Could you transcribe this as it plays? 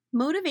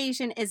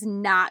Motivation is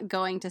not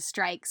going to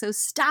strike, so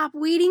stop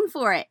waiting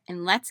for it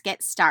and let's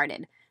get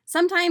started.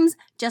 Sometimes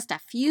just a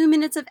few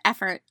minutes of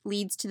effort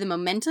leads to the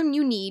momentum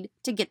you need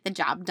to get the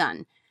job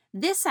done.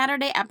 This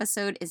Saturday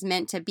episode is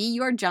meant to be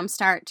your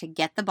jumpstart to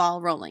get the ball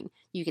rolling.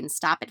 You can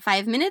stop at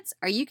 5 minutes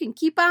or you can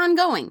keep on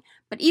going.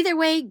 But either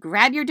way,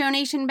 grab your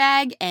donation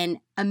bag and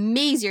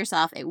amaze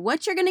yourself at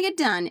what you're going to get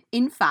done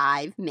in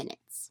 5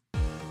 minutes.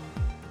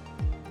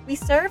 We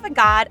serve a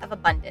God of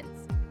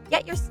abundance,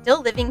 yet you're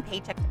still living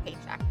paycheck to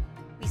paycheck.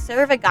 We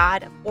serve a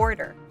God of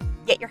order,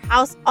 yet your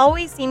house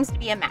always seems to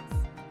be a mess.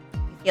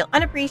 You feel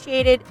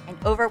unappreciated and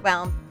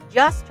overwhelmed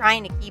just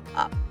trying to keep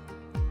up.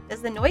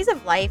 Does the noise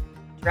of life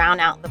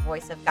drown out the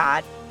voice of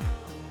God?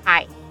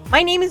 Hi,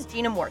 my name is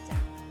Gina Morton,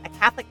 a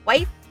Catholic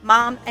wife,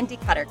 mom, and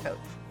declutter coach.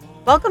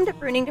 Welcome to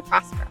Pruning to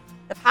Prosper,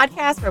 the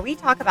podcast where we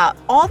talk about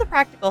all the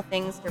practical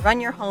things to run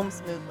your home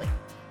smoothly.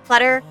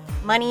 Clutter,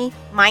 money,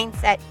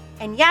 mindset,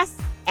 and yes,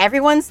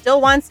 everyone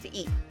still wants to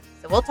eat,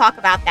 so we'll talk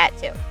about that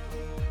too.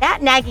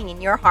 That nagging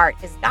in your heart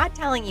is God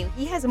telling you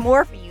He has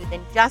more for you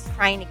than just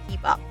trying to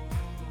keep up.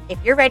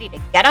 If you're ready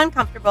to get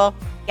uncomfortable,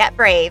 get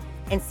brave,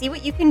 and see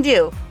what you can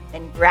do,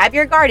 then grab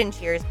your garden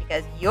shears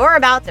because you're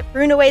about to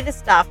prune away the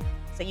stuff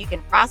so you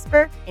can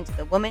prosper into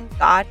the woman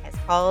God has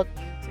called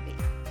you to be.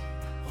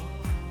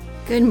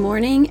 Good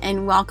morning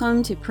and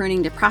welcome to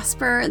Pruning to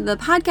Prosper, the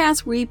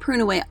podcast where we prune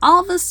away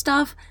all the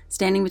stuff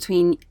standing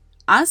between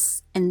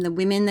us and the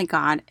women that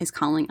God is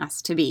calling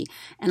us to be.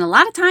 And a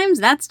lot of times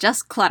that's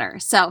just clutter.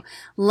 So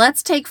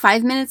let's take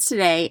 5 minutes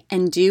today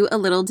and do a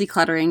little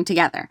decluttering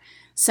together.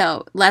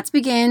 So let's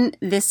begin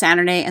this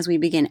Saturday, as we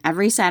begin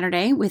every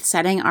Saturday, with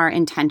setting our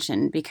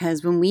intention,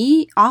 because when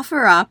we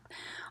offer up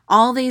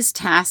all these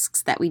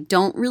tasks that we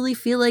don't really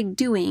feel like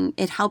doing,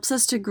 it helps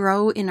us to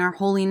grow in our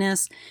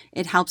holiness.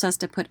 It helps us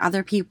to put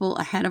other people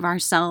ahead of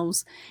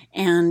ourselves.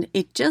 And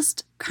it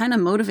just kind of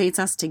motivates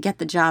us to get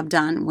the job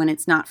done when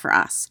it's not for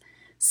us.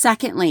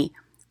 Secondly,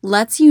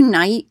 let's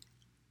unite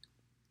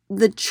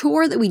the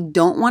chore that we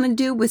don't want to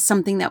do with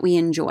something that we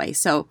enjoy.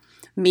 So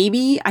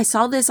maybe I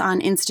saw this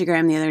on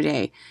Instagram the other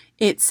day.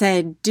 It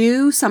said,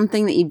 do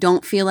something that you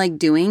don't feel like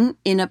doing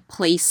in a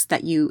place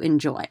that you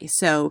enjoy.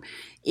 So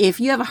if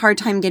you have a hard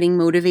time getting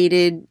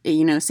motivated,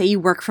 say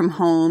you work from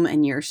home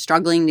and you're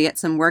struggling to get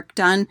some work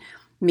done,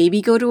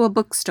 maybe go to a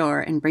bookstore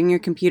and bring your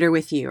computer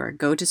with you, or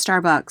go to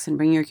Starbucks and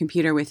bring your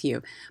computer with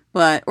you.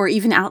 Or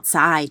even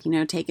outside,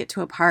 take it to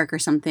a park or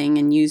something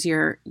and use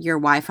your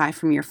Wi-Fi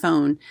from your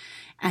phone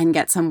and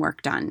get some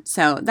work done.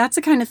 So that's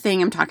the kind of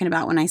thing I'm talking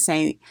about when I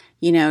say,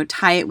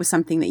 tie it with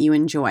something that you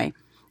enjoy.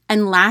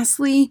 And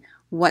lastly,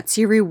 what's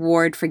your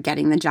reward for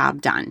getting the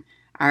job done?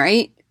 All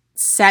right,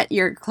 set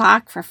your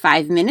clock for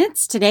 5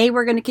 minutes. Today,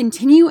 we're going to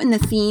continue in the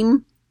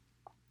theme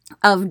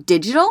of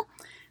digital.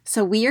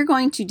 So we are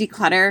going to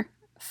declutter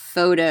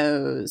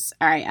photos.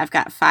 All right, I've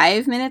got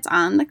 5 minutes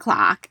on the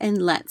clock and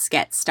let's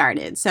get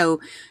started. So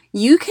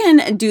you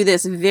can do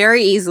this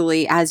very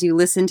easily as you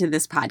listen to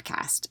this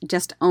podcast.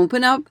 Just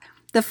open up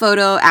the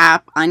photo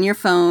app on your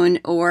phone,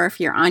 or if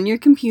you're on your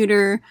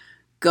computer,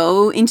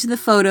 go into the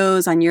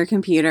photos on your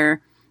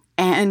computer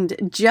and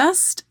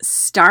just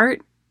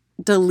start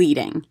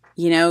deleting.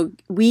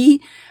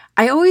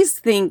 I always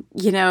think,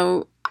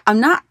 I'm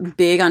not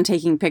big on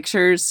taking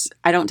pictures.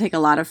 I don't take a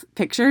lot of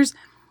pictures.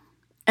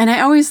 And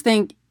I always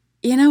think,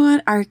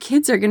 what? Our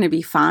kids are going to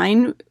be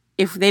fine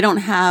if they don't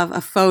have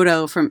a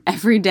photo from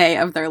every day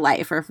of their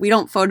life, or if we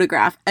don't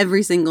photograph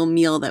every single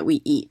meal that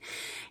we eat.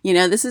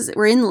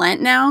 We're in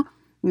Lent now.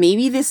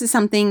 Maybe this is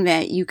something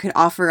that you could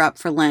offer up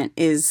for Lent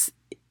is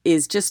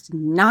just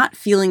not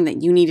feeling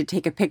that you need to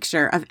take a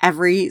picture of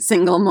every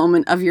single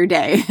moment of your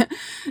day.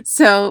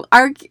 So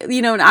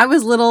when I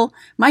was little,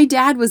 my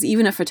dad was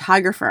even a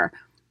photographer,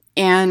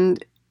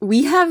 and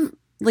we have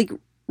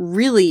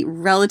really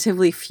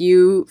relatively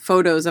few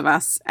photos of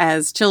us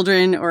as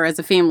children or as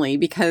a family,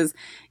 because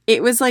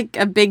it was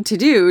a big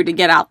to-do to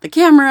get out the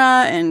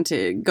camera and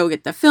to go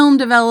get the film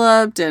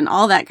developed and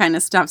all that kind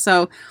of stuff.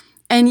 So,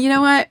 and you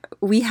know what?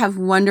 We have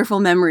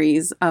wonderful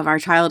memories of our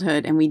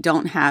childhood, and we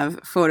don't have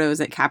photos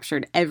that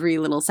captured every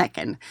little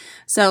second.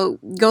 So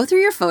go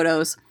through your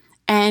photos,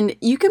 and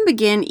you can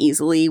begin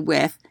easily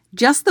with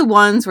just the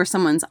ones where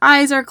someone's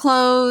eyes are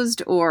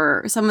closed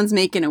or someone's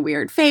making a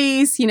weird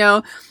face.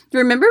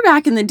 Remember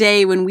back in the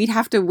day when we'd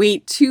have to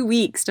wait 2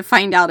 weeks to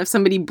find out if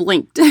somebody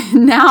blinked.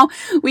 Now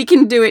we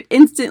can do it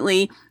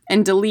instantly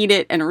and delete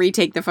it and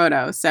retake the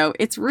photo. So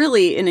it's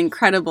really an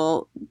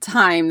incredible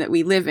time that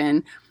we live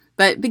in.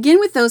 But begin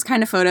with those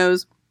kind of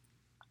photos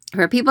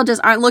where people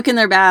just aren't looking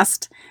their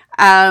best.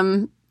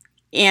 And,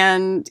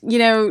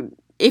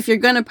 if you're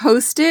going to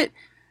post it,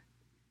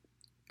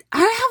 I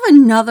have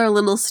another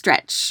little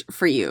stretch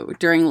for you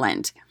during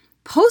Lent.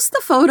 Post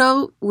the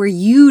photo where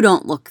you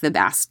don't look the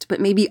best, but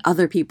maybe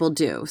other people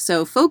do.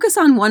 So focus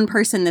on one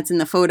person that's in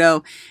the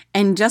photo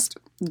and just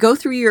go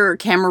through your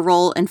camera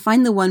roll and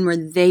find the one where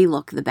they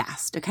look the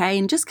best, okay?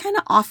 And just kind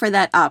of offer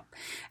that up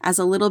as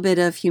a little bit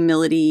of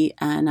humility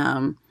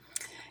and,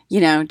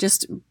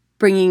 just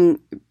bringing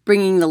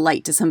the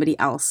light to somebody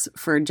else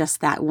for just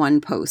that one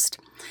post.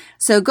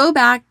 So go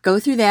back, go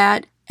through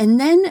that, and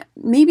then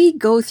maybe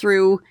go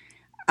through.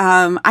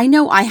 I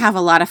know I have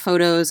a lot of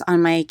photos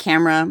on my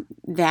camera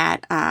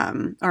that,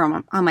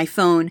 or on my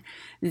phone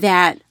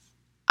that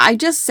I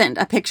just sent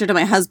a picture to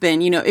my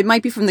husband. It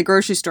might be from the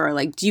grocery store.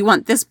 Like, do you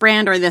want this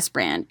brand or this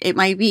brand? It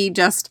might be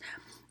just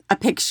a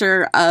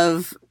picture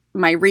of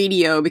my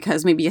radio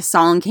because maybe a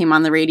song came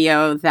on the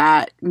radio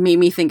that made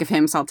me think of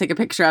him. So I'll take a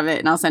picture of it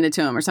and I'll send it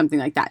to him or something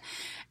like that.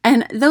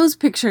 And those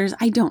pictures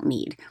I don't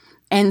need.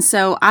 And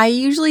so I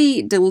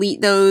usually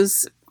delete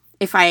those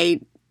if I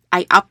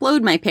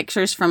upload my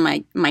pictures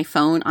from my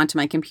phone onto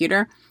my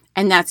computer.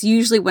 And that's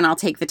usually when I'll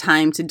take the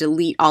time to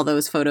delete all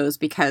those photos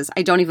because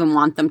I don't even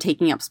want them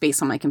taking up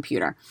space on my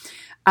computer.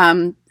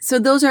 So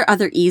those are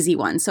other easy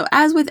ones. So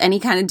as with any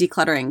kind of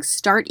decluttering,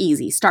 start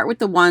easy. Start with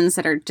the ones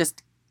that are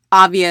just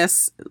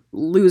obvious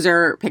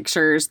loser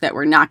pictures that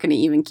we're not going to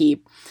even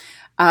keep.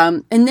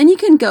 And then you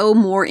can go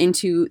more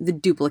into the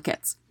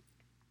duplicates.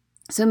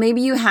 So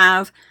maybe you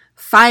have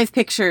 5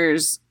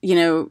 pictures,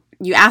 you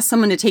ask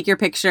someone to take your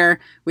picture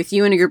with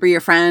you and a group of your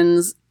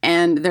friends,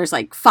 and there's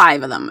like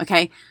 5 of them,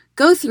 okay?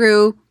 Go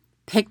through,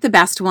 pick the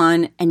best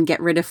one, and get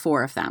rid of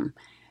 4 of them.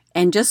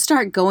 And just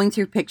start going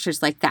through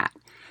pictures like that.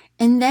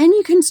 And then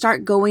you can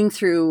start going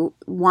through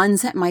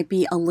ones that might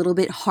be a little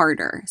bit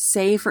harder.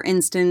 Say, for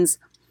instance,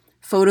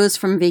 photos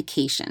from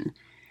vacation.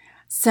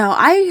 So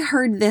I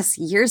heard this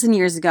years and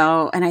years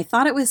ago, and I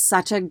thought it was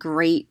such a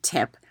great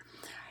tip.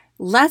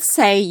 Let's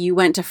say you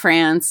went to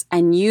France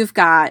and you've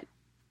got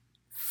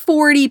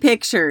 40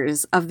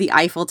 pictures of the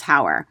Eiffel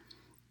Tower,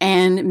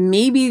 and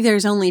maybe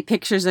there's only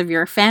pictures of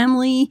your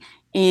family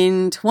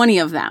in 20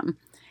 of them.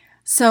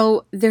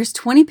 So there's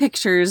 20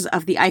 pictures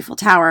of the Eiffel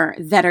Tower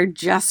that are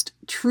just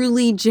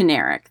truly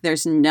generic.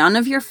 There's none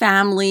of your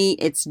family.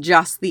 It's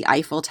just the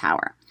Eiffel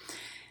Tower.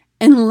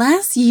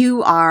 Unless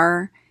you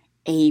are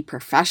a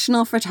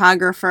professional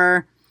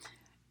photographer,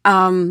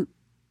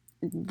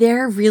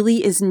 there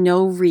really is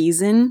no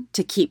reason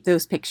to keep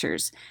those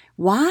pictures.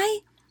 Why?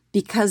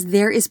 Because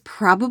there is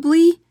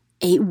probably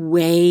a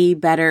way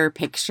better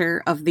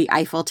picture of the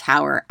Eiffel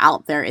Tower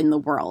out there in the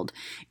world.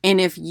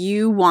 And if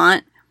you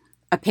want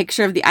a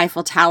picture of the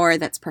Eiffel Tower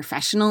that's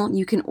professional,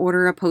 you can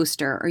order a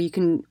poster or you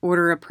can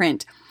order a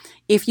print.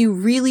 If you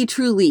really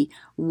truly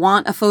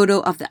want a photo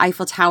of the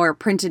Eiffel Tower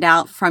printed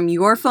out from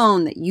your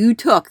phone that you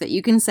took, that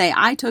you can say,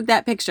 I took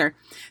that picture,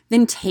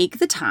 then take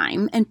the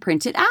time and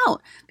print it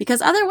out.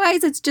 Because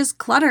otherwise it's just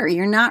clutter.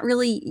 You're not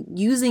really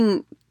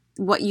using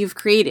what you've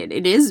created.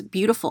 It is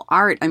beautiful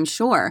art, I'm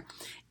sure.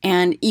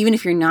 And even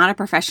if you're not a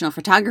professional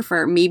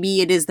photographer,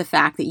 maybe it is the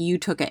fact that you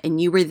took it and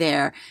you were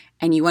there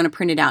and you want to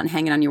print it out and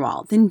hang it on your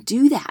wall. Then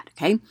do that,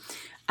 okay?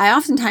 I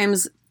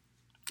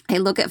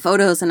look at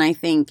photos and I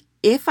think,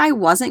 if I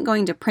wasn't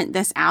going to print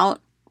this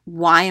out,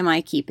 why am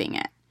I keeping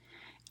it?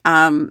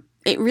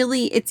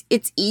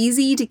 It's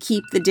easy to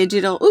keep the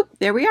digital. Oop,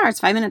 there we are. It's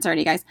 5 minutes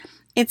already, guys.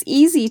 It's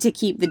easy to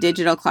keep the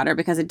digital clutter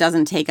because it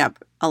doesn't take up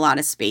a lot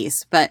of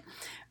space. But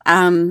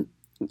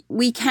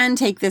we can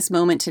take this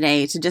moment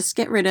today to just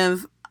get rid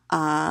of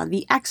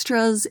the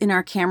extras in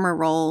our camera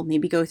roll,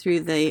 maybe go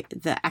through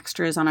the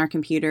extras on our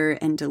computer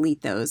and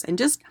delete those and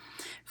just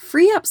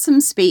free up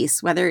some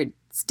space, whether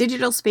it's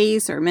digital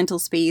space or mental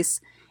space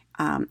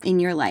in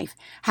your life.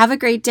 Have a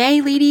great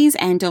day, ladies,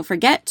 and don't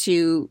forget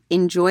to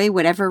enjoy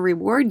whatever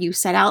reward you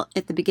set out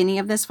at the beginning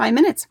of this 5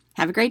 minutes.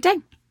 Have a great day.